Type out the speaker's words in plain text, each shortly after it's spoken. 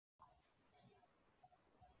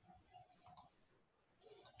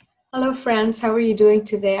Hello, friends. How are you doing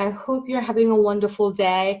today? I hope you're having a wonderful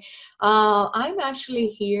day. I'm actually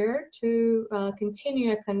here to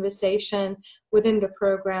continue a conversation within the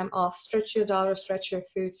program of Stretch Your Dollar, Stretch Your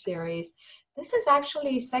Food series. This is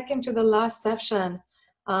actually second to the last session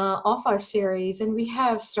of our series, and we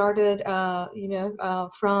have started,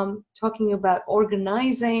 from talking about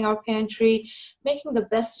organizing our pantry, making the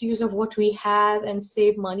best use of what we have, and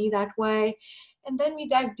save money that way. And then we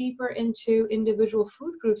dive deeper into individual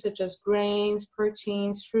food groups such as grains,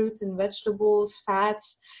 proteins, fruits and vegetables,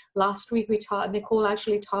 fats. Last week Nicole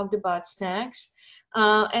actually talked about snacks.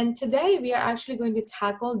 And today we are actually going to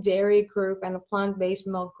tackle dairy group and a plant-based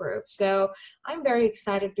milk group. So I'm very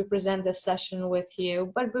excited to present this session with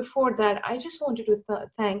you. But before that, I just wanted to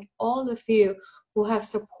thank all of you who have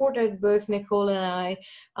supported both Nicole and I,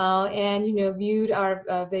 and viewed our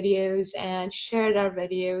videos and shared our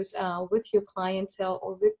videos with your clientele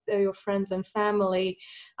or with your friends and family.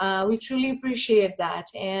 We truly appreciate that,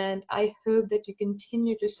 and I hope that you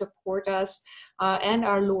continue to support us and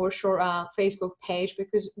our Lower Shore Facebook page,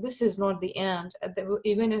 because this is not the end.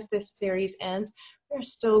 Even if this series ends, we're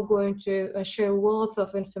still going to share wealth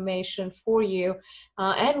of information for you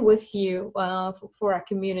and with you for our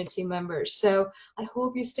community members. So I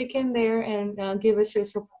hope you stick in there and give us your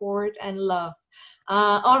support and love.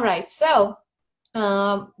 All right, so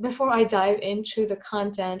before I dive into the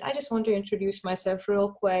content, I just want to introduce myself real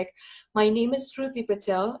quick. My name is Dhruti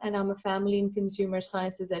Patel, and I'm a family and consumer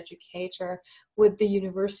sciences educator with the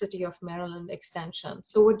University of Maryland Extension.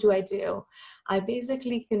 So what do? I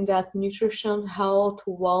basically conduct nutrition, health,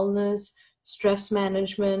 wellness, stress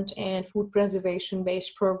management, and food preservation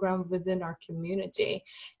based program within our community.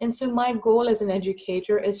 And so my goal as an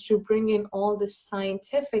educator is to bring in all the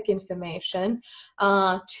scientific information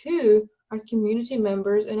to our community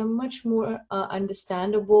members in a much more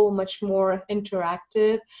understandable, much more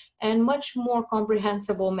interactive, and much more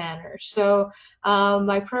comprehensible manner. So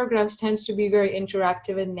my programs tends to be very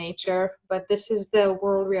interactive in nature, but this is the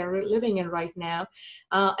world we are living in right now.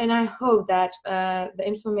 And I hope that the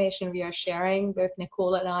information we are sharing, both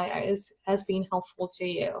Nicole and I, has been helpful to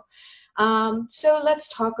you. So let's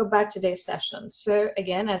talk about today's session. So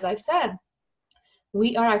again, as I said,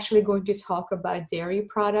 we are actually going to talk about dairy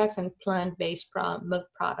products and plant-based milk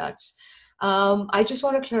products. I just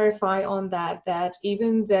want to clarify on that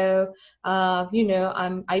even though,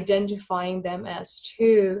 I'm identifying them as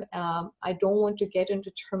two, I don't want to get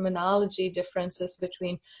into terminology differences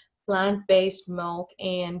between plant-based milk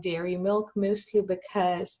and dairy milk, mostly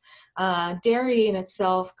because dairy in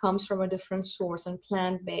itself comes from a different source and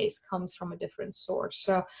plant-based comes from a different source.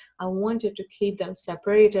 So I wanted to keep them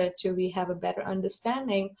separated till we have a better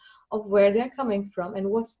understanding of where they're coming from and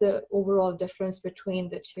what's the overall difference between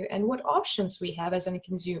the two and what options we have as a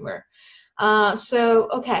consumer.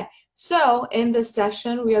 So in this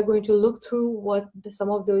session, we are going to look through what some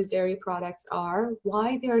of those dairy products are,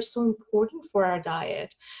 why they are so important for our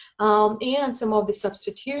diet, and some of the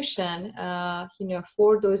substitution,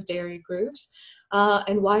 for those dairy groups,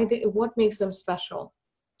 and what makes them special.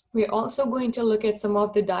 We're also going to look at some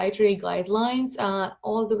of the dietary guidelines,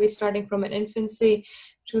 all the way starting from an infancy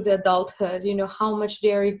to the adulthood, how much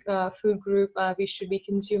dairy food group we should be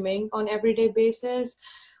consuming on everyday basis.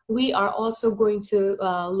 We are also going to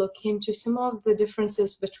look into some of the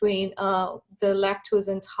differences between the lactose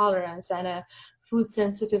intolerance and a food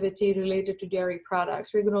sensitivity related to dairy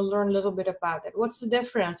products. We're going to learn a little bit about that. What's the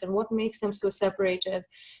difference and what makes them so separated,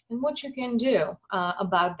 and what you can do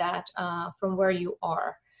about that from where you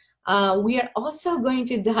are. We are also going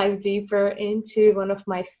to dive deeper into one of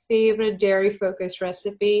my favorite dairy-focused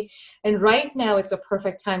recipe, and right now it's a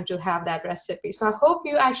perfect time to have that recipe. So I hope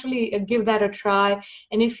you actually give that a try,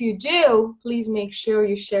 and if you do, please make sure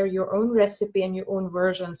you share your own recipe and your own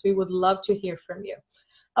versions. We would love to hear from you.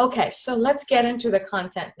 Okay, so let's get into the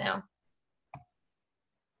content now.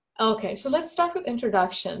 Okay, so let's start with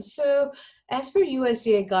introduction. So as per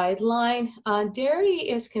USDA guideline, dairy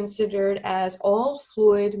is considered as all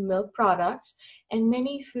fluid milk products and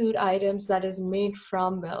many food items that is made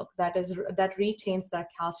from milk that retains that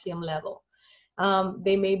calcium level.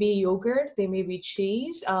 They may be yogurt, they may be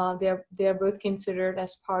cheese. They're both considered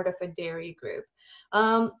as part of a dairy group.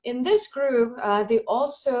 In this group, they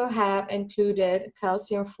also have included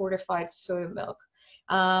calcium fortified soy milk.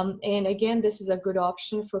 And again, this is a good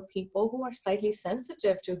option for people who are slightly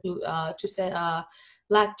sensitive to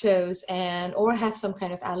lactose or have some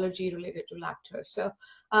kind of allergy related to lactose. So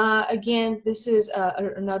again, this is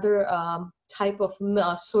another type of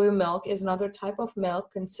soy milk is another type of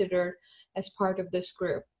milk considered as part of this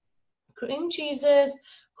group. Cream cheeses,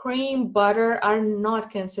 cream, butter are not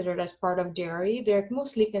considered as part of dairy. They're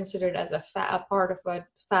mostly considered as a part of a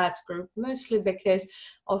fats group, mostly because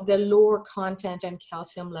of their lower content and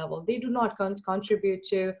calcium level. They do not contribute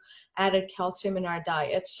to added calcium in our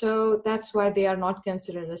diet. So that's why they are not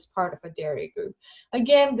considered as part of a dairy group.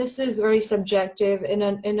 Again, this is very subjective. In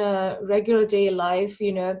a regular day life,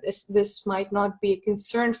 this might not be a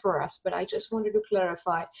concern for us, but I just wanted to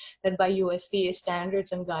clarify that by USDA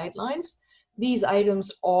standards and guidelines, these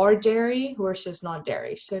items are dairy versus not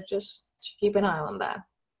dairy. So just keep an eye on that.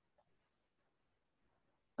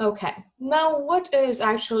 Okay, now what is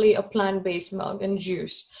actually a plant-based milk and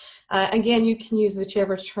juice? Again, you can use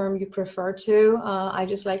whichever term you prefer to. I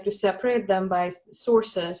just like to separate them by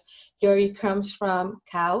sources. Dairy comes from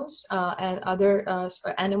cows and other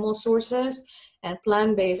animal sources, and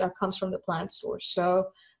plant-based comes from the plant source. So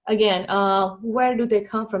again, where do they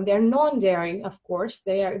come from? They're non-dairy, of course.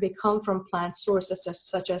 They come from plant sources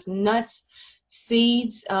such as nuts,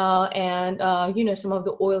 seeds, and some of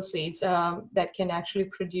the oil seeds that can actually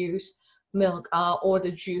produce milk or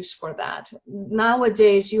the juice for that.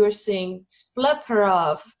 Nowadays, you are seeing plethora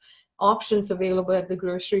of options available at the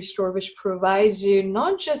grocery store, which provides you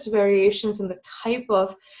not just variations in the type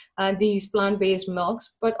of these plant-based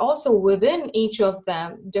milks, but also within each of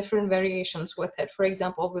them, different variations with it. For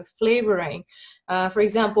example, with flavoring. For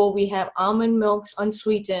example, we have almond milks,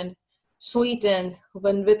 unsweetened, sweetened,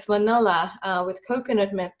 with vanilla, with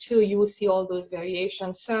coconut milk too. You will see all those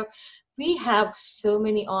variations. So we have so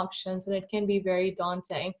many options, and it can be very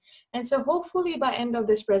daunting. And so hopefully by end of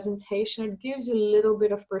this presentation, it gives you a little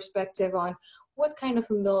bit of perspective on what kind of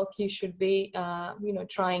milk you should be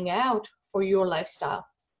trying out for your lifestyle.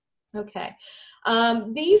 Okay,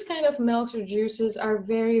 these kind of milks or juices are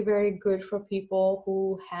very, very good for people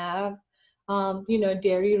who have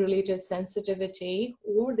dairy related sensitivity,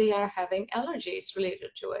 or they are having allergies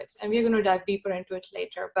related to it. And we're going to dive deeper into it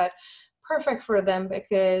later, but perfect for them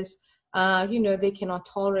because they cannot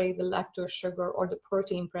tolerate the lactose, sugar, or the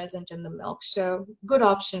protein present in the milk. So good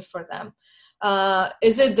option for them.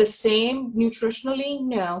 Is it the same nutritionally?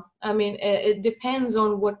 No. I mean, it depends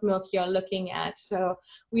on what milk you're looking at. So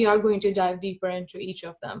we are going to dive deeper into each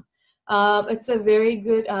of them. It's a very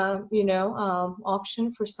good,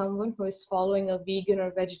 option for someone who is following a vegan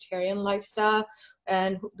or vegetarian lifestyle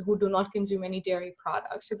and who do not consume any dairy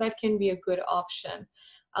products. So that can be a good option.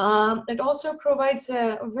 It also provides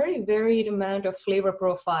a very varied amount of flavor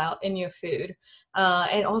profile in your food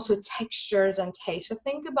and also textures and taste. So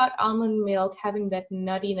think about almond milk having that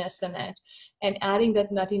nuttiness in it and adding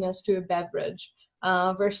that nuttiness to a beverage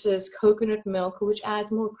versus coconut milk, which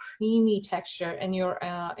adds more creamy texture in your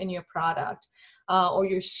product or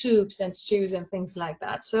your soups and stews and things like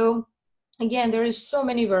that. So again, there is so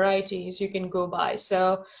many varieties you can go by.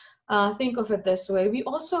 So think of it this way. We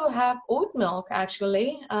also have oat milk,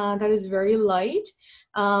 actually, that is very light,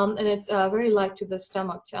 and it's very light to the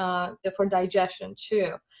stomach for digestion,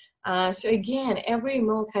 too. So again, every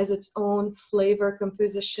milk has its own flavor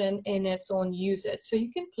composition and its own usage. So you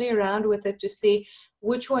can play around with it to see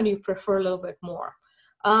which one you prefer a little bit more.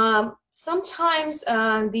 Sometimes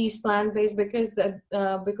these plant-based,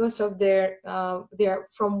 because of their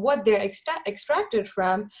from what they're extracted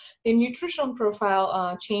from, their nutritional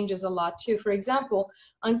profile changes a lot too. For example,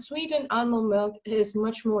 unsweetened almond milk is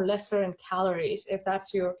much more lesser in calories, if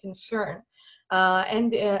that's your concern.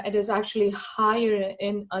 And it is actually higher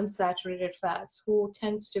in unsaturated fats, who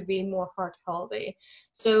tends to be more heart healthy.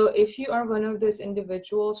 So if you are one of those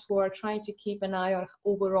individuals who are trying to keep an eye on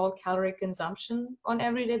overall calorie consumption on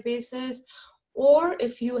everyday basis, or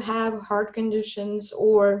if you have heart conditions,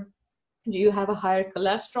 or do you have a higher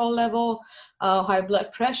cholesterol level, high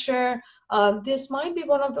blood pressure, this might be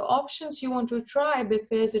one of the options you want to try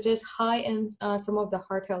because it is high in some of the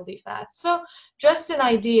heart healthy fats. So just an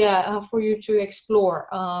idea for you to explore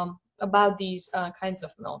about these kinds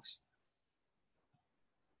of milks.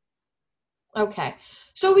 Okay,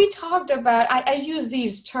 so we talked about, I use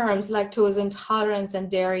these terms, lactose intolerance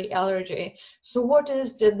and dairy allergy. So what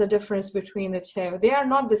is the difference between the two? They are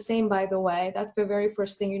not the same, by the way. That's the very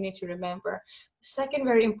first thing you need to remember. The second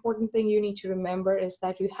very important thing you need to remember is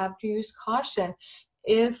that you have to use caution.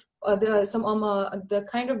 If the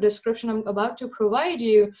kind of description I'm about to provide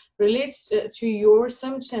you relates to your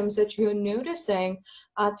symptoms that you're noticing,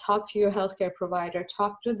 talk to your healthcare provider.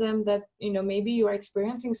 Talk to them that, maybe you are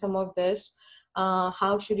experiencing some of this.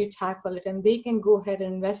 How should you tackle it? And they can go ahead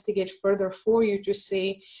and investigate further for you to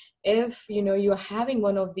see if, you're having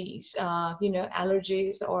one of these,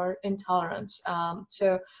 allergies or intolerance.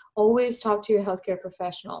 So always talk to your healthcare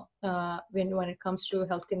professional when it comes to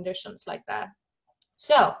health conditions like that.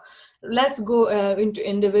 So let's go into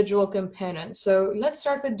individual components. So let's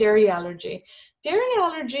start with dairy allergy. Dairy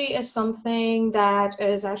allergy is something that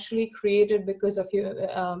is actually created because of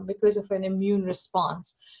because of an immune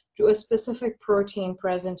response to a specific protein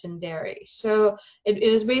present in dairy. So it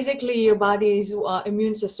is basically your body's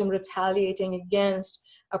immune system retaliating against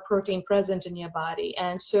a protein present in your body.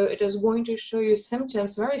 And so it is going to show you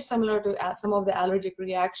symptoms very similar to some of the allergic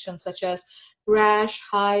reactions, such as rash,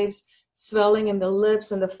 hives, swelling in the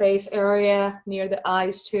lips and the face area, near the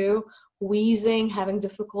eyes too, wheezing, having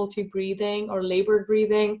difficulty breathing or labored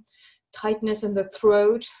breathing, tightness in the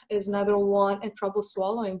throat is another one, and trouble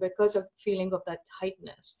swallowing because of feeling of that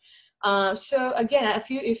tightness. So again,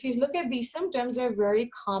 if you look at these symptoms, they're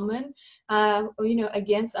very common,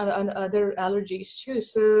 against other allergies too.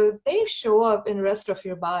 So they show up in the rest of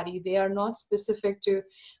your body. They are not specific to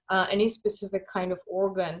any specific kind of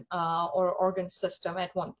organ or organ system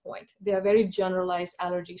at one point. They are very generalized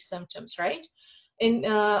allergy symptoms, right? In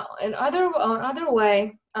other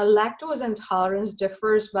way, lactose intolerance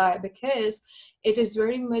differs because it is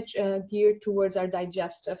very much geared towards our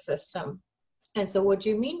digestive system. And so what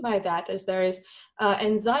you mean by that is there is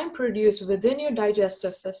enzyme produced within your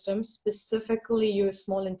digestive system, specifically your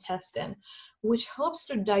small intestine, which helps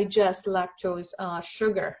to digest lactose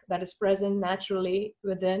sugar that is present naturally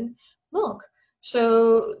within milk.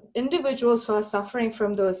 So individuals who are suffering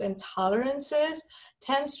from those intolerances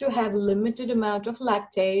tends to have limited amount of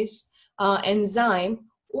lactase enzyme,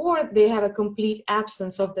 or they have a complete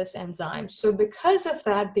absence of this enzyme. So because of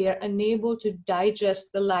that, they are unable to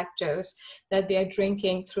digest the lactose that they are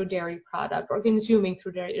drinking through dairy product or consuming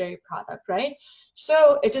through dairy product, right?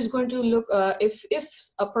 So it is going to look, if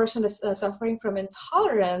a person is suffering from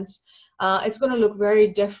intolerance, it's going to look very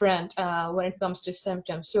different when it comes to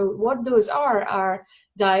symptoms. So what those are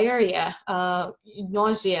diarrhea,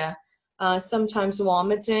 nausea, sometimes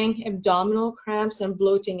vomiting, abdominal cramps, and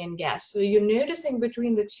bloating and gas. So you're noticing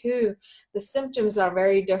between the two, the symptoms are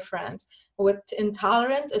very different. With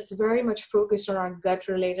intolerance, it's very much focused on our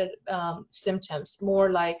gut-related symptoms,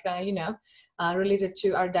 more like, related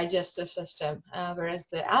to our digestive system, whereas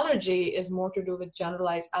the allergy is more to do with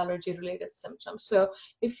generalized allergy-related symptoms. So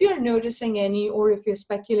if you're noticing any, or if you're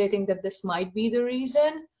speculating that this might be the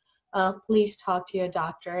reason, please talk to your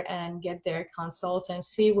doctor and get their consult and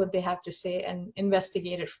see what they have to say and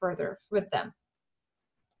investigate it further with them.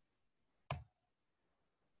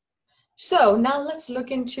 So now let's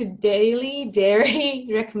look into daily dairy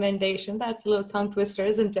recommendation. That's a little tongue twister,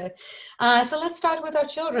 isn't it? So let's start with our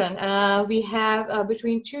children. We have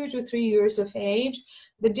between 2 to 3 years of age.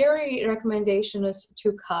 The dairy recommendation is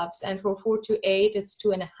 2 cups, and for 4 to 8, it's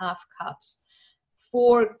 2.5 cups.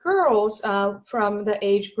 For girls from the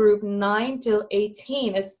age group 9 till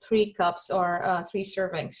 18, it's 3 cups or 3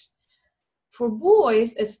 servings. For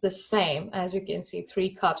boys, it's the same, as you can see,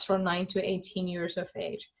 3 cups from 9 to 18 years of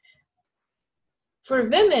age. For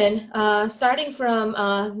women, starting from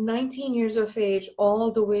 19 years of age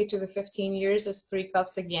all the way to the 15 years, is 3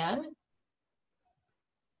 cups again.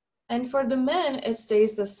 And for the men, it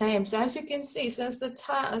stays the same. So as you can see, since the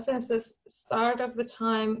start of the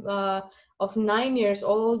time of 9 years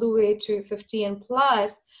all the way to 50 and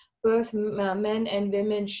plus, both men and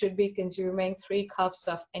women should be consuming 3 cups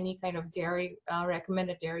of any kind of dairy,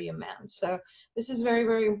 recommended dairy amount. So this is very,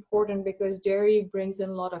 very important because dairy brings in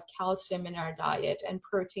a lot of calcium in our diet and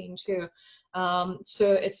protein too.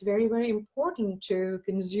 So it's very, very important to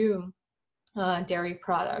consume dairy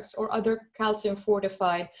products or other calcium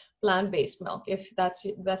fortified plant-based milk if that's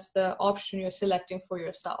the option you're selecting for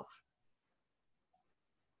yourself.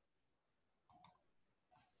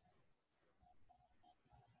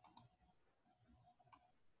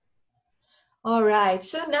 All right,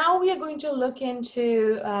 so now we are going to look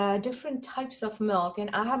into different types of milk,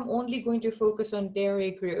 and I am only going to focus on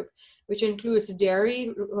dairy group, which includes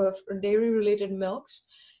dairy related milks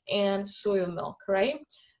and soy milk, right?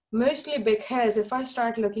 Mostly because if I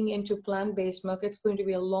start looking into plant-based milk, it's going to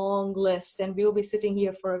be a long list and we'll be sitting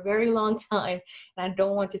here for a very long time, and I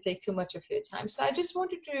don't want to take too much of your time. So I just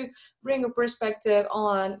wanted to bring a perspective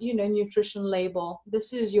on, nutrition label.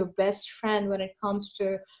 This is your best friend when it comes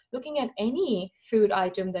to looking at any food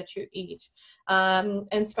item that you eat, and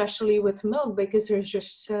especially with milk, because there's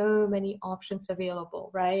just so many options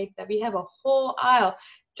available, right? That we have a whole aisle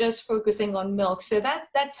just focusing on milk. So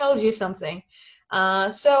that tells you something.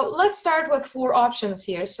 So let's start with 4 options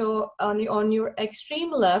here. So on your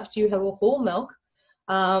extreme left, you have a whole milk,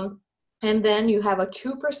 and then you have a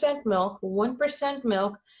 2% milk, 1%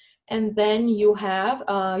 milk, and then you have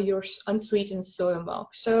your unsweetened soy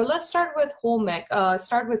milk. So let's start with whole milk.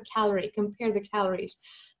 Start with compare the calories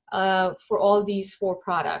for all these 4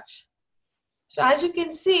 products. So as you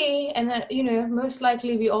can see, and you know, most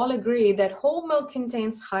likely we all agree that whole milk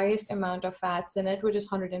contains highest amount of fats in it, which is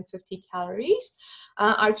 150 calories.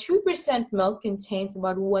 Our 2% milk contains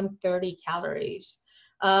about 130 calories.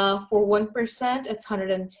 For 1%, it's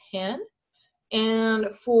 110.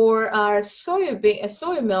 And for our soy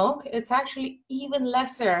milk, it's actually even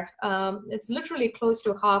lesser. It's literally close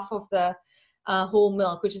to half of the whole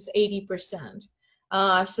milk, which is 80%.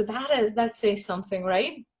 So that says something,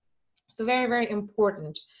 right? So very, very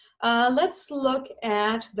important. Let's look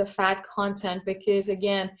at the fat content, because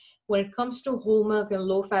again, when it comes to whole milk and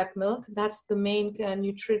low fat milk, that's the main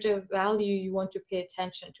nutritive value you want to pay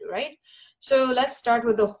attention to, right? So let's start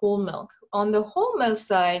with the whole milk. On the whole milk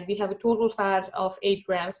side, we have a total fat of 8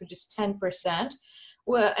 grams, which is 10%.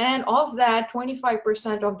 Well, and of that,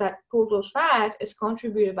 25% of that total fat is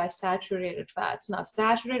contributed by saturated fats. Now,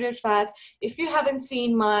 saturated fats, if you haven't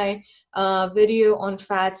seen my video on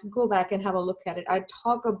fats, go back and have a look at it. I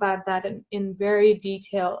talk about that in very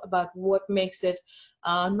detail about what makes it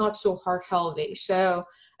not so heart healthy. So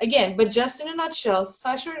again, but just in a nutshell,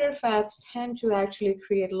 saturated fats tend to actually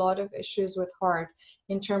create a lot of issues with heart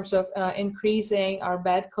in terms of increasing our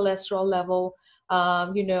bad cholesterol level,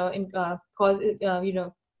 you know, you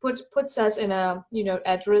know, puts us in a, you know,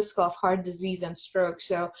 at risk of heart disease and stroke.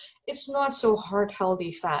 So it's not so heart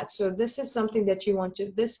healthy fat. So this is something that you want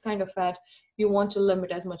to, this kind of fat you want to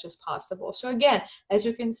limit as much as possible. So again, as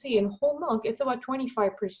you can see in whole milk, it's about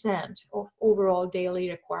 25% of overall daily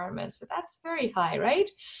requirements. So that's very high, right?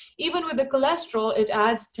 Even with the cholesterol, it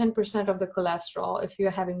adds 10% of the cholesterol if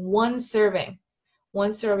you're having one serving,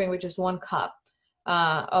 which is 1 cup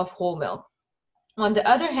of whole milk. On the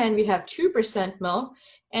other hand, we have 2% milk,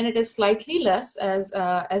 and it is slightly less, as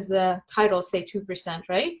the title say, 2%,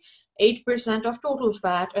 right? 8% of total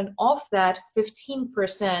fat, and of that,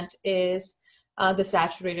 15% is the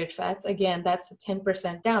saturated fats. Again, that's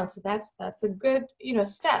 10% down, so that's a good, you know,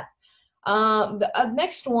 step. The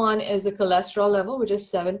next one is a cholesterol level, which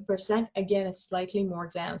is 7%. Again, it's slightly more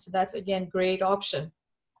down, so that's again great option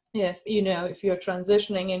if, you know, if you're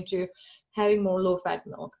transitioning into having more low-fat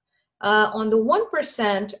milk. On the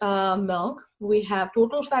 1% milk, we have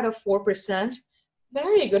total fat of 4%.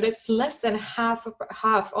 Very good. It's less than half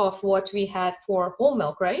of what we had for whole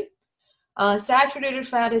milk, right? Saturated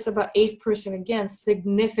fat is about 8%. Again,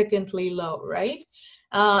 significantly low, right?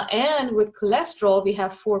 And with cholesterol, we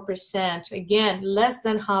have 4%. Again, less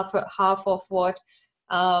than half of what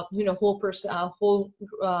you know, whole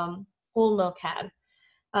milk had.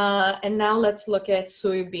 And now let's look at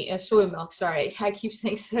soy milk. Sorry, I keep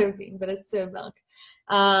saying soybean, but it's soy milk.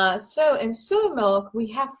 So in soy milk, we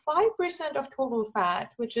have 5% of total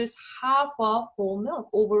fat, which is half of whole milk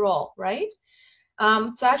overall, right?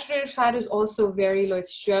 Saturated fat is also very low.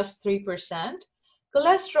 It's just 3%.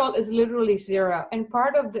 Cholesterol is literally 0. And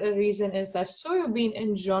part of the reason is that soybean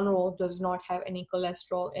in general does not have any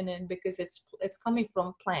cholesterol in it because it's coming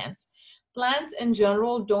from plants. Plants in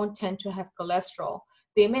general don't tend to have cholesterol.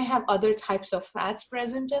 They may have other types of fats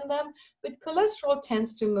present in them, but cholesterol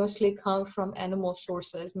tends to mostly come from animal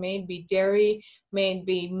sources, may it be dairy, may it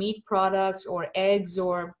be meat products or eggs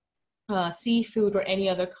or seafood or any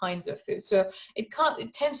other kinds of food. So it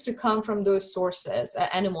tends to come from those sources,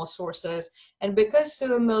 animal sources. And because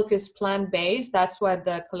soy milk is plant-based, that's why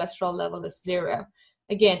the cholesterol level is 0.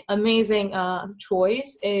 Again, amazing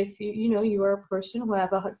choice if you are a person who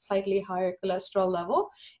have a slightly higher cholesterol level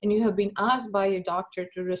and you have been asked by your doctor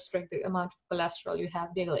to restrict the amount of cholesterol you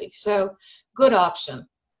have daily. So good option.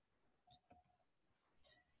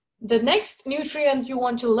 The next nutrient you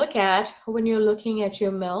want to look at when you're looking at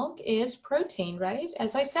your milk is protein, right?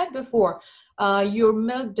 As I said before, your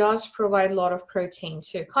milk does provide a lot of protein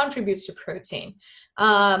too, contributes to protein.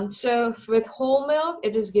 So with whole milk,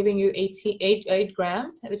 it is giving you 8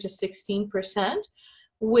 grams, which is 16%.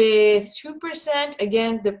 With 2%,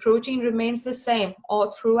 again, the protein remains the same.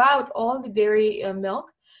 All throughout, all the dairy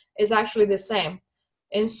milk is actually the same.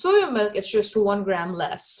 In soy milk, it's just 1 gram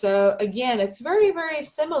less. So again, it's very, very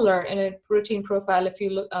similar in a protein profile. If you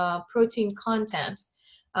look, protein content,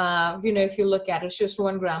 if you look at it, it's just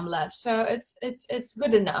 1 gram less. So it's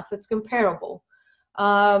good enough. It's comparable.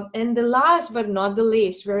 And the last but not the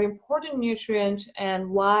least, very important nutrient, and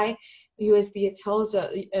why USDA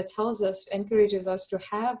encourages us to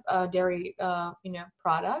have dairy,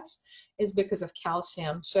 products, is because of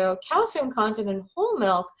calcium. So calcium content in whole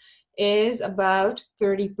milk is about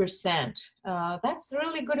 30%. That's a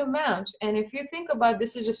really good amount. And if you think about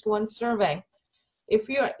this is just 1 serving. If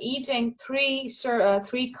you're eating 3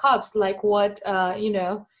 cups, like what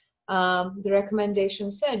the recommendation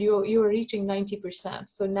said you are reaching 90%.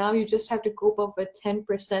 So now you just have to cope up with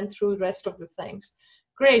 10% through the rest of the things.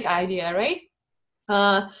 Great idea, right?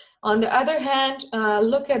 On the other hand,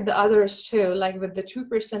 look at the others too, like with the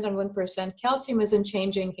 2% and 1%, calcium isn't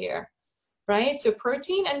changing here, right? So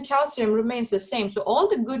protein and calcium remains the same. So all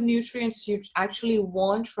the good nutrients you actually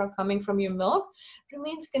want from coming from your milk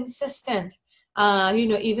remains consistent.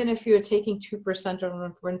 Even if you're taking 2%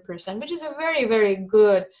 or 1%, which is a very, very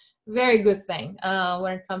good thing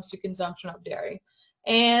when it comes to consumption of dairy.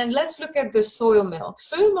 And let's look at the soy milk.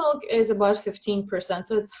 Soy milk is about 15%,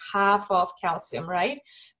 so it's half of calcium, right?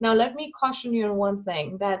 Now, let me caution you on one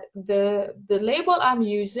thing, that the label I'm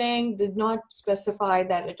using did not specify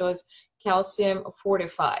that it was calcium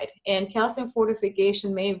fortified. And calcium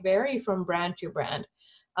fortification may vary from brand to brand.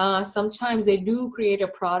 Sometimes they do create a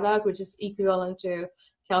product which is equivalent to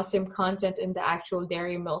calcium content in the actual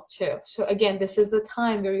dairy milk too. So again, this is the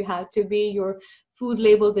time where you have to be your food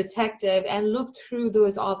label detective and look through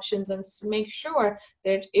those options and make sure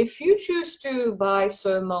that if you choose to buy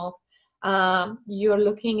soy milk, you're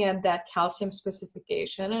looking at that calcium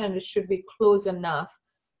specification, and it should be close enough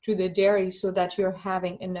to the dairy so that you're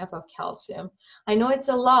having enough of calcium. I know it's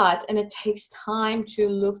a lot and it takes time to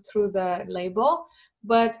look through the label,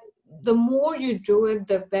 but the more you do it,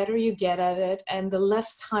 the better you get at it, and the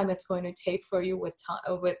less time it's going to take for you with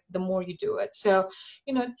the more you do it. So,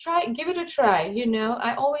 give it a try.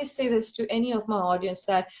 I always say this to any of my audience,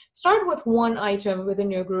 that start with one item within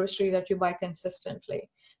your grocery that you buy consistently.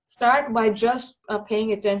 Start by just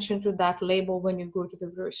paying attention to that label when you go to the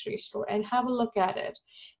grocery store and have a look at it.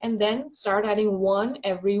 And then start adding one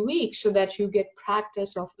every week so that you get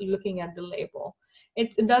practice of looking at the label.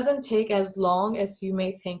 It doesn't take as long as you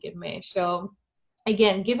may think it may. So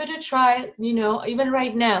again, give it a try, even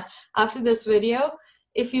right now, after this video.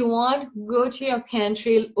 If you want, go to your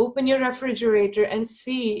pantry, open your refrigerator and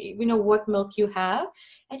see, what milk you have,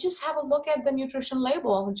 and just have a look at the nutrition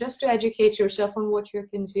label just to educate yourself on what you're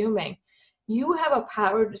consuming. You have a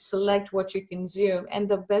power to select what you consume, and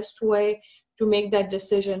the best way to make that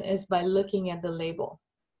decision is by looking at the label.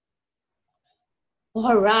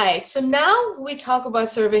 All right, so now we talk about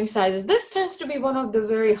serving sizes. This tends to be one of the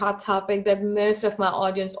very hot topics that most of my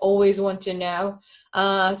audience always want to know,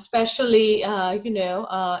 especially in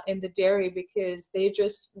the dairy, because they're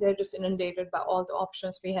just inundated by all the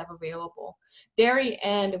options we have available, dairy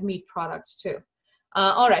and meat products too.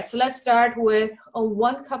 All right, so let's start with a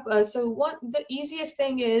 1 cup. The easiest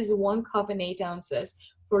thing is 1 cup and 8 ounces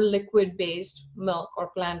for liquid-based milk or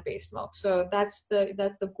plant-based milk. So that's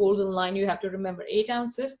the golden line you have to remember: 8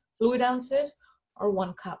 ounces, fluid ounces, or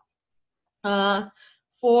 1 cup.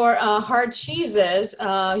 For hard cheeses,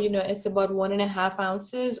 it's about 1.5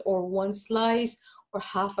 ounces or 1 slice or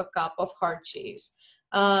half a cup of hard cheese.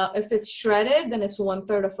 If it's shredded, then it's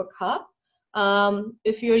 1/3 of a cup.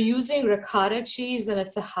 If you're using ricotta cheese, then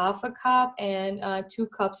it's a half a cup, and 2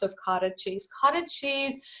 cups of cottage cheese. Cottage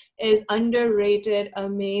cheese is underrated,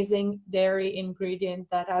 amazing dairy ingredient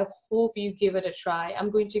that I hope you give it a try.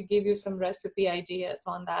 I'm going to give you some recipe ideas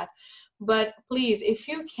on that. But please, if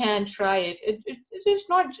you can, try it. It is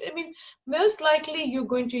not, most likely you're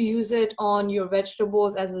going to use it on your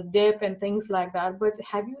vegetables as a dip and things like that. But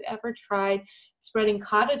have you ever tried spreading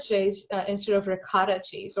cottage cheese instead of ricotta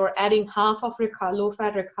cheese, or adding half of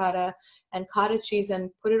low-fat ricotta and cottage cheese and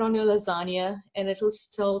put it on your lasagna, and it'll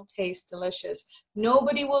still taste delicious?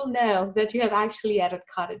 Nobody will know that you have actually added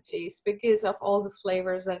cottage cheese because of all the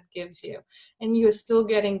flavors that it gives you, and you're still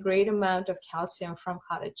getting great amount of calcium from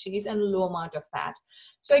cottage cheese and low amount of fat.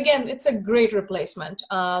 So again, it's a great replacement.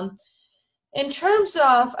 In terms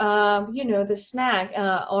of, the snack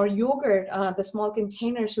or yogurt, the small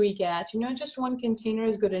containers we get, just 1 container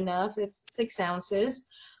is good enough. It's 6 ounces.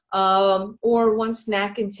 Or 1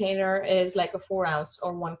 snack container is like a 4 ounce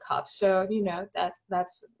or 1 cup. So,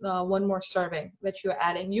 that's 1 more serving that you're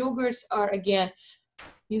adding. Yogurts are, again,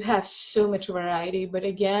 you have so much variety, but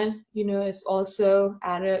again, it's also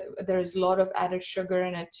added, there's a lot of added sugar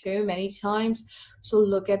in it too, many times. So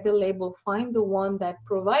look at the label, find the one that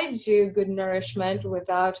provides you good nourishment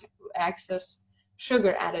without excess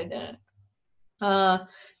sugar added in it.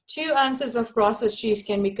 2 ounces of processed cheese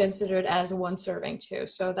can be considered as 1 serving too.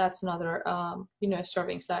 So that's another,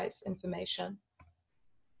 serving size information.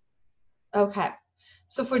 Okay.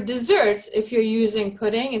 So for desserts, if you're using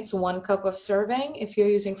pudding, it's 1 cup of serving. If you're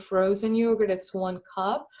using frozen yogurt, it's 1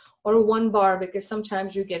 cup or 1 bar, because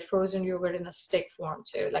sometimes you get frozen yogurt in a stick form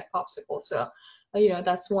too, like popsicle. So,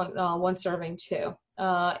 that's one serving too.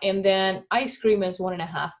 And then ice cream is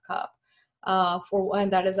 1.5 cup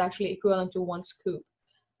and that is actually equivalent to 1 scoop.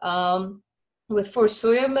 For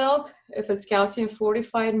soya milk, if it's calcium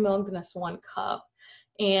fortified milk, then it's 1 cup.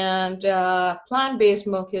 And plant-based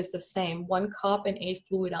milk is the same, 1 cup and 8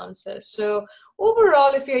 fluid ounces. So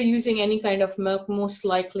overall, if you're using any kind of milk, most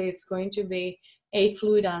likely it's going to be 8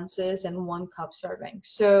 fluid ounces and 1 cup serving.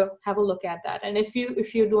 So have a look at that. And if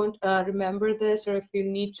you don't remember this, or if you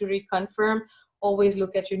need to reconfirm, always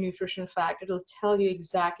look at your nutrition fact. It'll tell you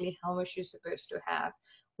exactly how much you're supposed to have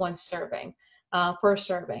one serving per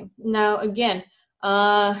serving. Now again,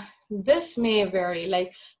 this may vary.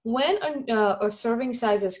 Like when a serving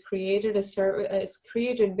size is created, is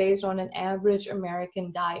created based on an average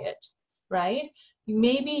American diet, right?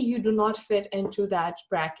 Maybe you do not fit into that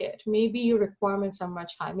bracket. Maybe your requirements are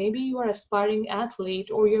much high. Maybe you are an aspiring athlete,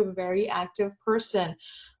 or you're a very active person,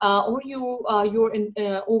 or your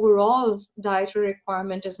overall dietary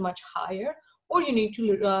requirement is much higher, or you need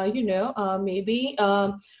to, maybe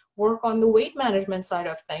work on the weight management side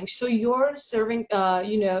of things. So your serving,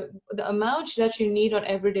 the amount that you need on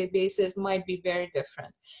everyday basis might be very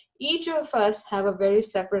different. Each of us have a very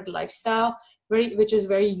separate lifestyle, which is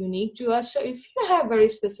very unique to us. So if you have very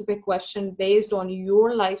specific question based on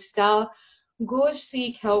your lifestyle, go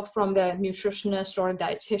seek help from the nutritionist or a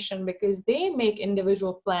dietitian, because they make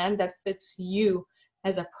individual plan that fits you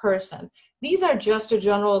as a person. These are just a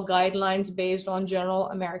general guidelines based on general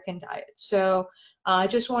American diet. So I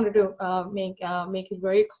just wanted to make it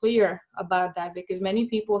very clear about that, because many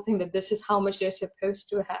people think that this is how much they're supposed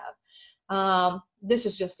to have. This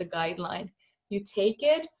is just a guideline. You take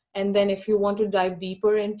it, and then if you want to dive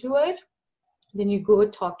deeper into it, then you go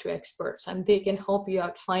talk to experts, and they can help you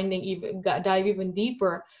out dive even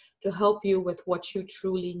deeper to help you with what you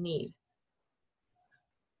truly need.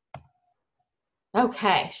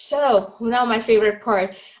 Okay, so now my favorite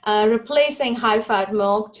part, replacing high-fat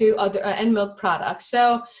milk to other and milk products.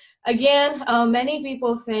 So again, many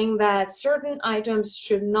people think that certain items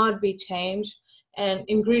should not be changed and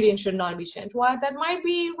ingredients should not be changed. Why? That might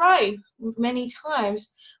be right many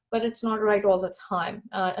times, but it's not right all the time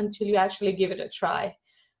until you actually give it a try.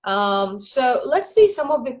 So let's see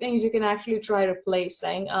some of the things you can actually try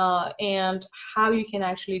replacing and how you can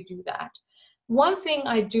actually do that. One thing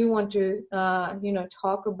I do want to,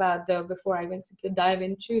 talk about though, before I even dive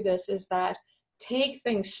into this, is that take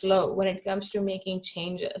things slow when it comes to making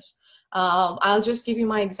changes. I'll just give you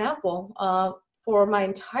my example. For my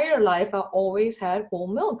entire life, I always had whole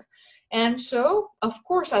milk. And so, of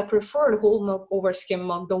course, I preferred whole milk over skim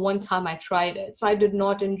milk the one time I tried it. So I did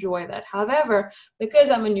not enjoy that. However, because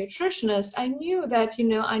I'm a nutritionist, I knew that,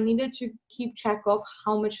 I needed to keep track of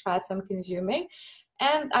how much fats I'm consuming.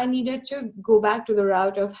 And I needed to go back to the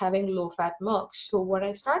route of having low-fat milk. So what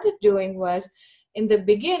I started doing was, in the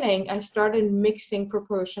beginning, I started mixing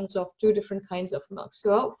proportions of 2 different kinds of milk.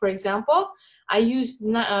 So, for example, I used,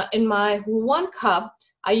 in my 1 cup,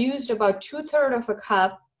 I used about 2/3 of a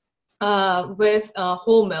cup with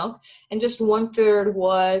whole milk, and just 1/3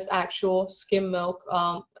 was actual skim milk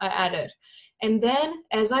I added. And then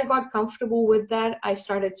as I got comfortable with that, I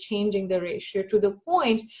started changing the ratio to the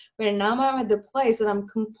point where now I'm at the place that I'm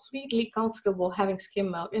completely comfortable having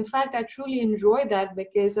skim milk. In fact, I truly enjoy that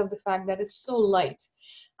because of the fact that it's so light.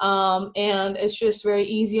 And it's just very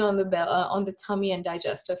easy on the tummy and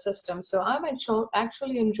digestive system. So I'm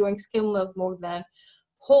actually enjoying skim milk more than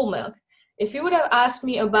whole milk. If you would have asked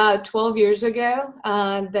me about 12 years ago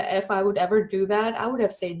if I would ever do that, I would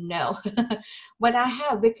have said no. But I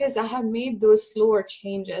have, because I have made those slower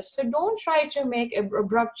changes. So don't try to make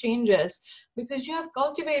abrupt changes, because you have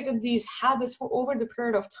cultivated these habits for over the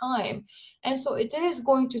period of time. And so it is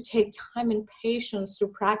going to take time and patience to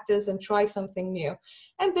practice and try something new.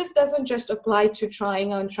 And this doesn't just apply to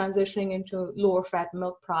trying and transitioning into lower fat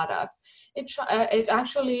milk products. It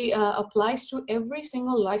actually applies to every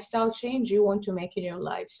single lifestyle change you want to make in your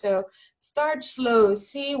life. So start slow,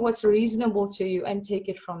 see what's reasonable to you, and take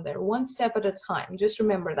it from there, one step at a time. Just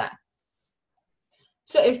remember that.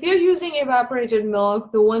 So if you're using evaporated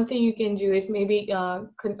milk, the one thing you can do is maybe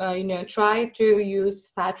try to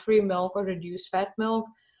use fat-free milk or reduced fat milk.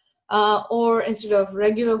 Or instead of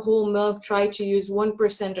regular whole milk, try to use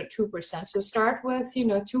 1% or 2%. So start with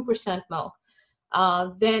 2% milk.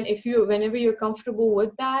 Then whenever you're comfortable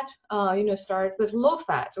with that, start with low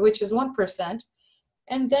fat, which is 1%,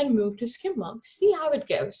 and then move to skim milk. See how it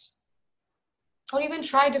goes. Or even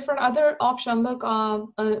try different other option, milk,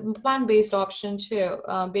 plant-based option too,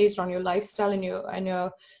 based on your lifestyle and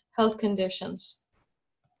your health conditions.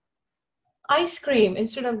 Ice cream,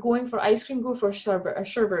 instead of going for ice cream, go for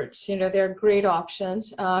sherbets. They're great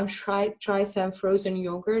options. Try some frozen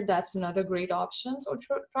yogurt. That's another great option. Or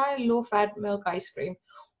try low-fat milk ice cream.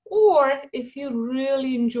 Or if you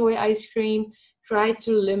really enjoy ice cream, try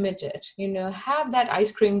to limit it. Have that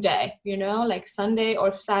ice cream day, like Sunday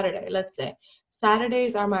or Saturday. Let's say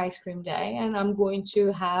Saturdays are my ice cream day, and I'm going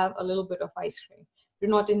to have a little bit of ice cream. Do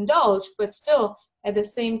not indulge, but still at the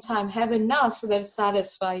same time have enough so that it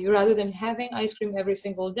satisfies you, rather than having ice cream every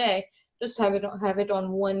single day. Just have it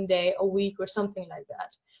on one day a week or something like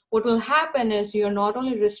that. What will happen is you're not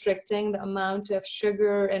only restricting the amount of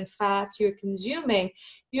sugar and fats you're consuming,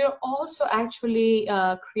 you're also actually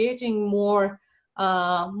creating more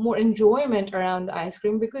enjoyment around the ice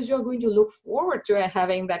cream, because you're going to look forward to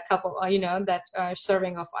having that cup of, that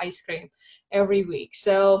serving of ice cream every week.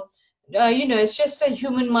 So, it's just a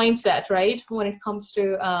human mindset, right? When it comes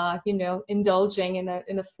to, indulging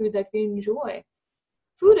in a food that we enjoy.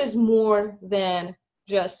 Food is more than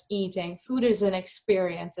just eating. Food is an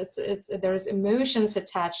experience. There's emotions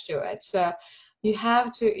attached to it. So you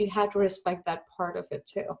have to respect that part of it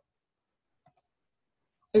too.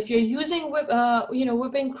 If you're using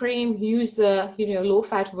whipping cream, use the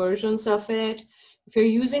low-fat versions of it. If you're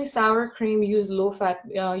using sour cream, use low-fat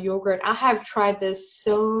yogurt. I have tried this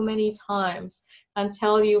so many times and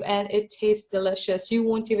tell you, and it tastes delicious. You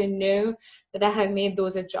won't even know that I have made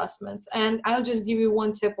those adjustments. And I'll just give you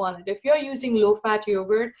one tip on it. If you're using low-fat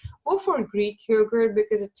yogurt, go for Greek yogurt,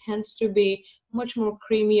 because it tends to be much more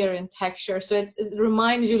creamier in texture. So it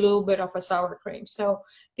reminds you a little bit of a sour cream. So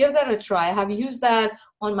give that a try. I have used that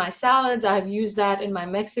on my salads. I have used that in my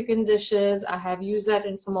Mexican dishes. I have used that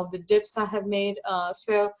in some of the dips I have made.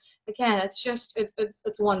 So again,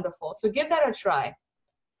 it's wonderful. So give that a try.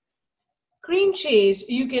 Cream cheese,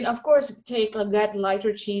 you can of course take that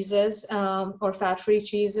lighter cheeses or fat-free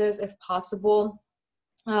cheeses if possible.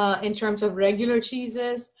 In terms of regular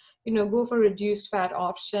cheeses, go for reduced fat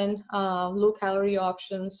option. Low calorie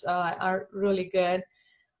options are really good.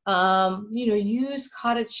 Use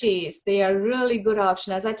cottage cheese. They are really good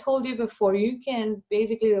option. As I told you before, you can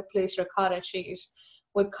basically replace your cottage cheese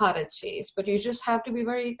with cottage cheese, but you just have to be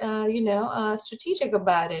very, strategic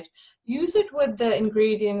about it. Use it with the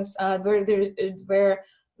ingredients where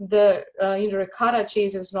the ricotta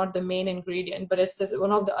cheese is not the main ingredient, but it's just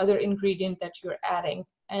one of the other ingredient that you're adding.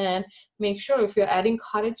 And make sure if you're adding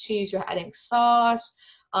cottage cheese, you're adding sauce,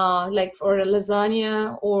 like for a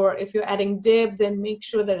lasagna, or if you're adding dip, then make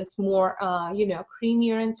sure that it's more,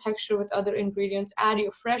 creamier in texture with other ingredients. Add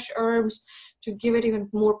your fresh herbs to give it even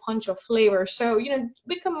more punch of flavor. So,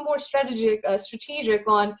 become more strategic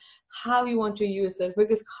on how you want to use this,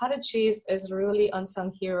 because cottage cheese is really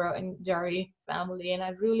unsung hero in dairy family. And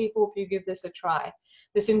I really hope you give this a try,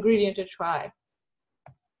 this ingredient a try.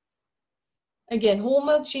 Again, whole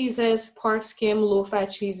milk cheeses, Park skim, low-fat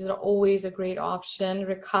cheeses are always a great option.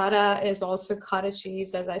 Ricotta is also cottage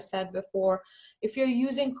cheese, as I said before. If you're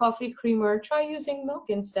using coffee creamer, try using milk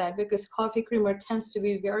instead, because coffee creamer tends to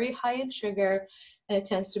be very high in sugar and it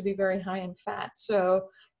tends to be very high in fat. So,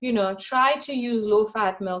 try to use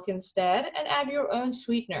low-fat milk instead and add your own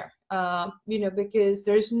sweetener, because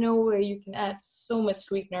there's no way you can add so much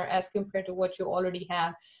sweetener as compared to what you already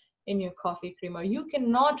have in your coffee creamer. You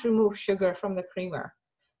cannot remove sugar from the creamer,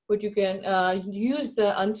 but you can use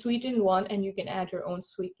the unsweetened one, and you can add your own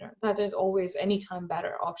sweetener. That is always anytime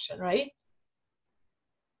better option, right?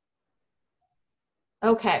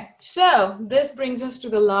 Okay, so this brings us to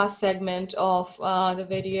the last segment of the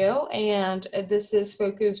video, and this is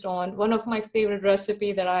focused on one of my favorite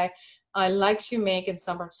recipe that I like to make in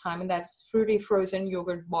summertime, and that's fruity frozen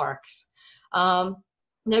yogurt barks.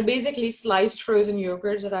 They're basically sliced frozen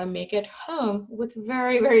yogurts that I make at home with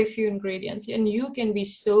very, very few ingredients. And you can be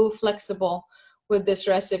so flexible with this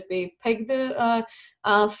recipe. Pick the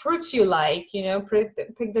fruits you like,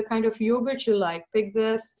 pick the kind of yogurt you like, pick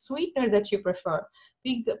the sweetener that you prefer,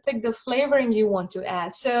 pick the flavoring you want to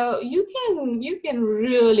add. So you can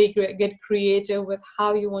really get creative with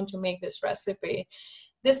how you want to make this recipe.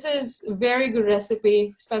 This is a very good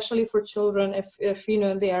recipe, especially for children if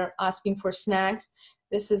they are asking for snacks.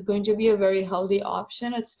 This is going to be a very healthy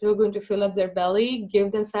option. It's still going to fill up their belly,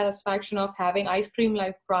 give them satisfaction of having ice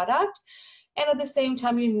cream-like product. And at the same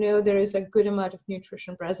time, there is a good amount of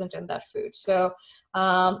nutrition present in that food. So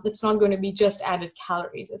it's not going to be just added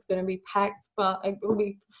calories. It's going to be packed, it will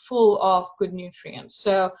be full of good nutrients.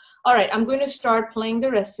 So, all right, I'm going to start playing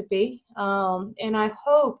the recipe. And I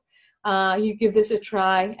hope you give this a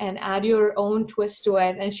try and add your own twist to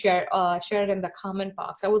it and share it in the comment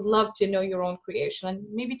box. I would love to know your own creation, and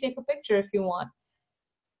maybe take a picture if you want.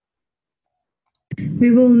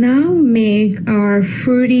 We will now make our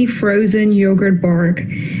fruity frozen yogurt bark.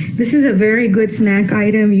 This is a very good snack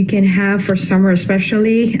item you can have for summer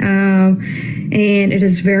especially. and it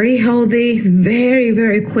is very healthy, very,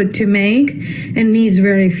 very quick to make, and needs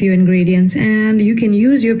very few ingredients. And you can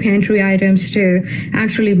use your pantry items to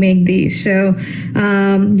actually make these. So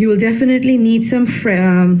you will definitely need some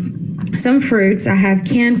fruits. I have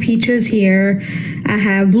canned peaches here. I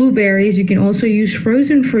have blueberries. You can also use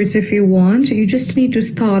frozen fruits if you want. You just need to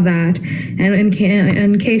thaw that. And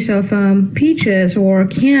in case of peaches or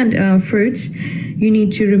canned fruits, you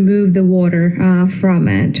need to remove the water from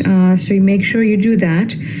it. So you make sure you do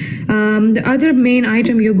that. The other main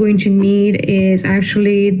item you're going to need is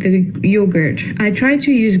actually the yogurt. I try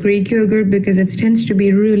to use Greek yogurt because it tends to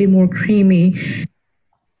be really more creamy.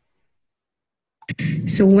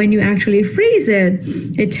 So when you actually freeze it,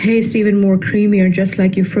 it tastes even more creamier, just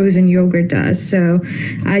like your frozen yogurt does. So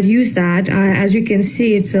I use that. As you can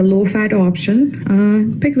see, it's a low-fat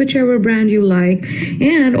option. Pick whichever brand you like.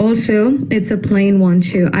 And also, it's a plain one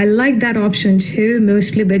too. I like that option too,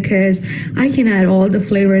 mostly because I can add all the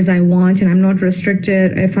flavors I want, and I'm not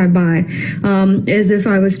restricted if I buy, as if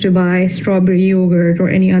I was to buy strawberry yogurt or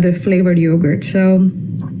any other flavored yogurt. So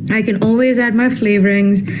I can always add my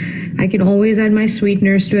flavorings. I can always add my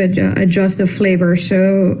sweeteners to adjust the flavor.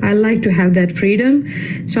 So I like to have that freedom.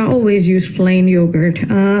 So I always use plain yogurt.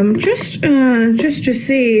 Just to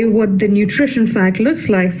see what the nutrition fact looks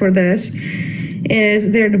like for this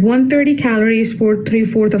is there are 130 calories for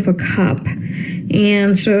 3/4 of a cup.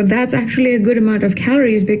 And so that's actually a good amount of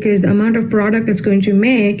calories, because the amount of product it's going to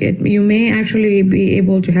make, you may actually be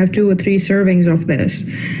able to have 2 or 3 servings of this.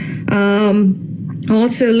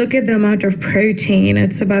 Also, look at the amount of protein.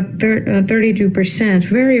 It's about 32%.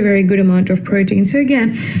 Very, very good amount of protein. So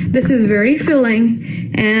again, this is very filling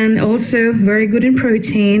and also very good in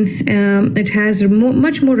protein. It has a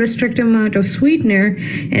much more restricted amount of sweetener,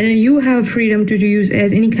 and you have freedom to use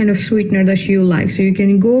as any kind of sweetener that you like. So you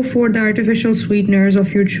can go for the artificial sweeteners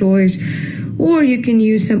of your choice, or you can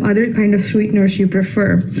use some other kind of sweeteners you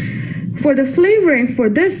prefer. For the flavoring for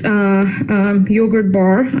this yogurt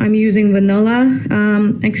bar, I'm using vanilla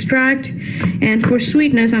extract, and for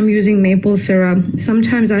sweetness, I'm using maple syrup.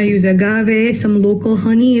 Sometimes I use agave. Some local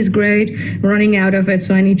honey is great. I'm running out of it,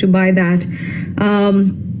 so I need to buy that.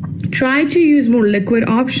 Try to use more liquid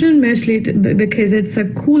option, mostly because it's a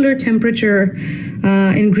cooler temperature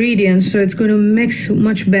ingredient, so it's going to mix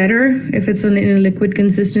much better if it's in a liquid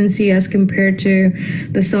consistency as compared to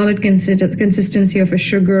the solid consistency of a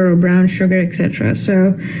sugar or brown sugar, etc.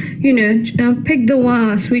 So, pick the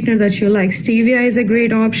one sweetener that you like. Stevia is a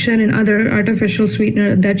great option, and other artificial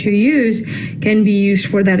sweetener that you use can be used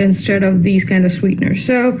for that instead of these kind of sweeteners.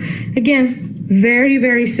 So, again, very,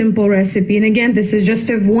 very simple recipe. And again, this is just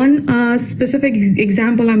one specific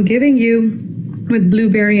example I'm giving you with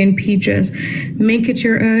blueberry and peaches. Make it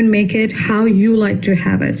your own, make it how you like to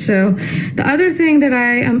have it. So the other thing that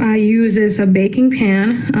I use is a baking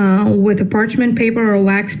pan with a parchment paper or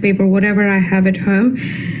wax paper, whatever I have at home.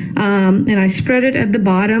 And I spread it at the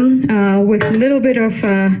bottom with a little bit of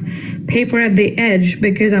paper at the edge,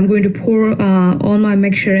 because I'm going to pour all my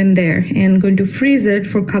mixture in there and going to freeze it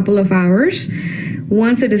for a couple of hours.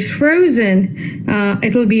 Once it is frozen,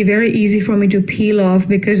 it will be very easy for me to peel off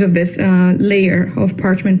because of this layer of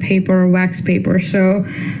parchment paper or wax paper. So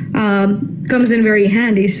comes in very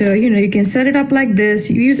handy. So you can set it up like this.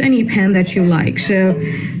 You use any pan that you like. So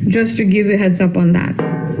just to give you a heads up on that.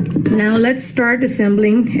 Now let's start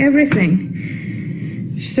assembling everything.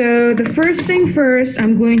 So the first thing first,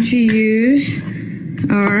 I'm going to use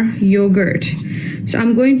our yogurt. So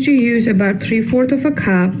I'm going to use about 3/4 of a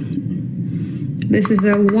cup. This is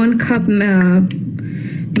a 1 cup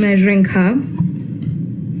measuring cup.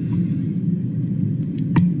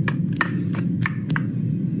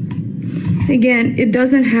 Again, it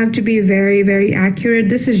doesn't have to be very, very accurate.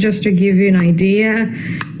 This is just to give you an idea.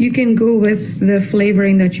 You can go with the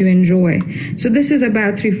flavoring that you enjoy. So this is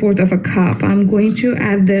about 3/4 of a cup. I'm going to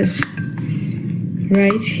add this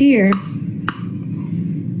right here.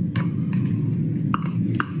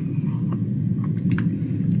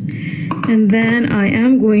 And then I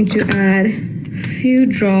am going to add a few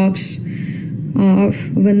drops of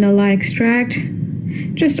vanilla extract.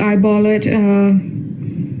 Just eyeball it.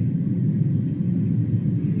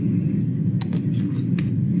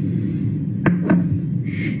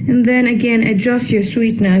 And then again, adjust your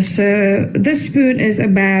sweetness. So this spoon is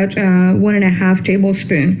about 1.5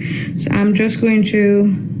 tablespoons. So I'm just going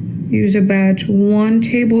to use about 1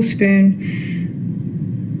 tablespoon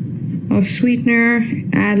of sweetener.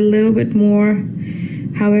 Add a little bit more,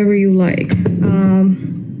 however you like.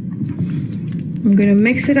 I'm going to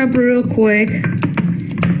mix it up real quick.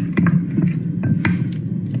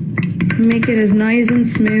 Make it as nice and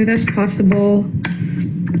smooth as possible.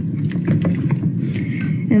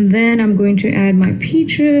 And then I'm going to add my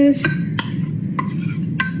peaches.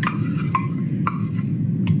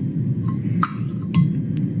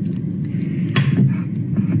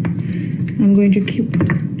 I'm going to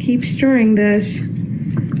keep stirring this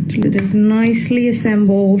till it is nicely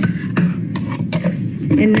assembled.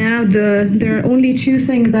 And now there are only two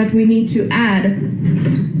things that we need to add,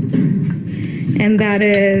 and that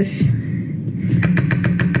is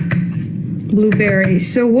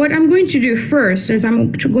blueberries. So what I'm going to do first is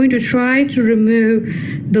I'm going to try to remove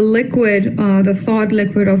the liquid, the thawed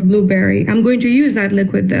liquid of blueberry. I'm going to use that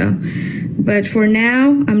liquid though, but for now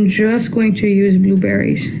I'm just going to use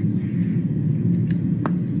blueberries.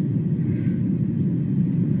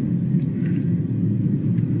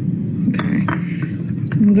 Okay,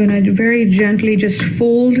 I'm gonna very gently just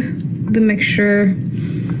fold the mixture.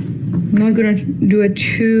 I'm not going to do it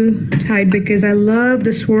too tight because I love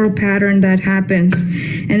the swirl pattern that happens.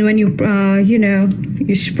 And when you,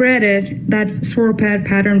 you spread it, that swirl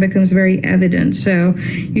pattern becomes very evident. So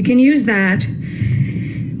you can use that.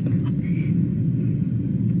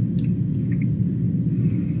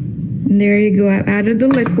 And there you go. I've added the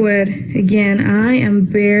liquid. Again, I am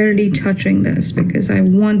barely touching this because I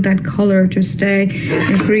want that color to stay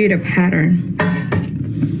and create a pattern.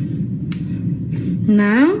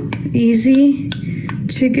 Now, easy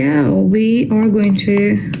to go. We are going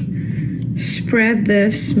to spread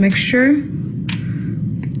this mixture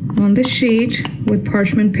on the sheet with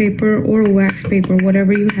parchment paper or wax paper,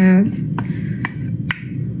 whatever you have.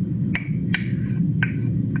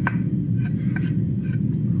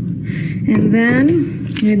 And then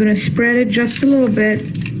you're going to spread it just a little bit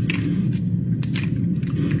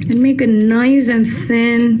and make a nice and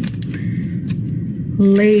thin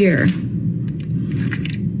layer.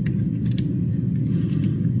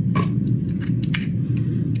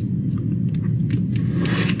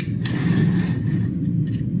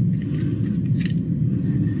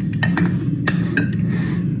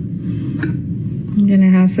 I'm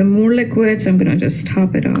gonna have some more liquid, so I'm gonna just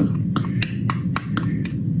top it off.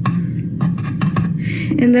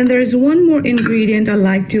 And then there's one more ingredient I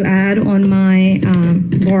like to add on my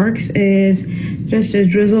barks is just a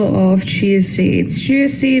drizzle of chia seeds. Chia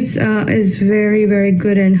seeds is very, very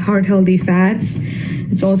good in heart healthy fats.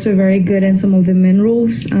 It's also very good in some of the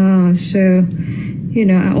minerals. So,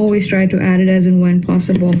 I always try to add it as and when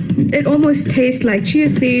possible. It almost tastes like chia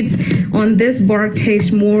seeds. On this bark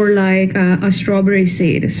tastes more like a strawberry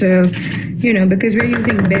seed. So, because we're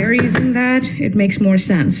using berries in that, it makes more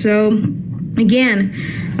sense. So, again,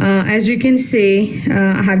 as you can see,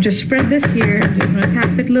 I have just spread this here. I'm just gonna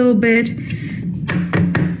tap it a little bit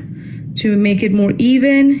to make it more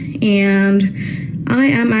even, and I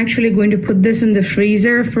am actually going to put this in the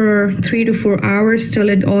freezer for 3 to 4 hours till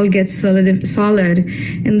it all gets solid,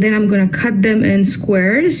 and then I'm going to cut them in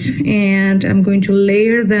squares, and I'm going to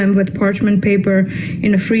layer them with parchment paper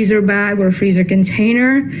in a freezer bag or a freezer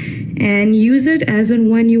container and use it as and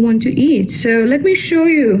when you want to eat. So let me show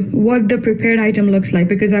you what the prepared item looks like,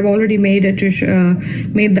 because I've already made it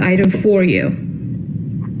made the item for you.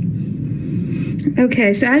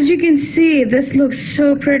 Okay, so as you can see, this looks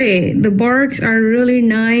so pretty. The barks are really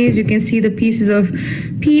nice. You can see the pieces of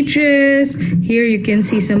peaches. Here you can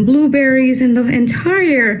see some blueberries, and the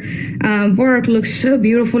entire bark looks so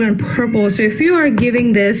beautiful and purple. So if you are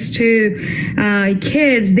giving this to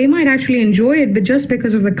kids, they might actually enjoy it, but just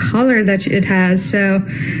because of the color that it has. So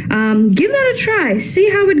give that a try. See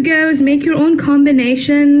how it goes. Make your own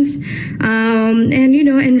combinations, and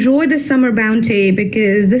enjoy the summer bounty,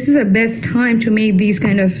 because this is the best time to make these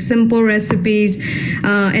kind of simple recipes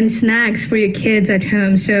and snacks for your kids at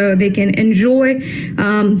home, so they can enjoy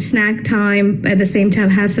snack time at the same time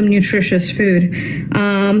have some nutritious food.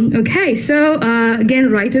 Okay, so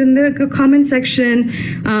again, write it in the comment section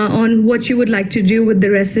on what you would like to do with the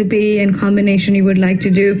recipe and combination you would like to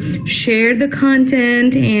do. Share the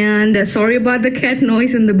content, and sorry about the cat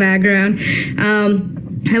noise in the background.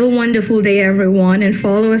 Have a wonderful day, everyone, and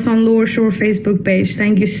follow us on Lower Shore Facebook page.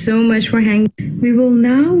 Thank you so much for hanging. We will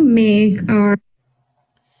now make our...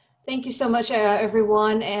 Thank you so much,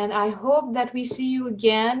 everyone, and I hope that we see you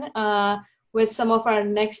again with some of our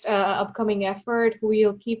next upcoming effort.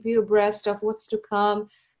 We'll keep you abreast of what's to come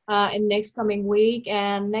in next coming week,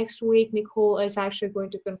 and next week Nicole is actually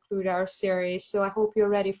going to conclude our series, so I hope you're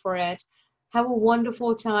ready for it. Have a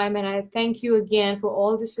wonderful time, and I thank you again for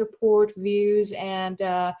all the support, views, and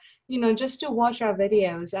just to watch our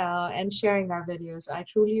videos and sharing our videos. I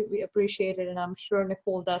truly appreciate it, and I'm sure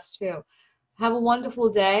Nicole does too. Have a wonderful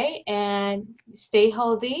day, and stay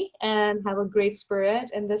healthy, and have a great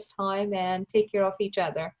spirit in this time, and take care of each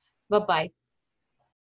other. Bye-bye.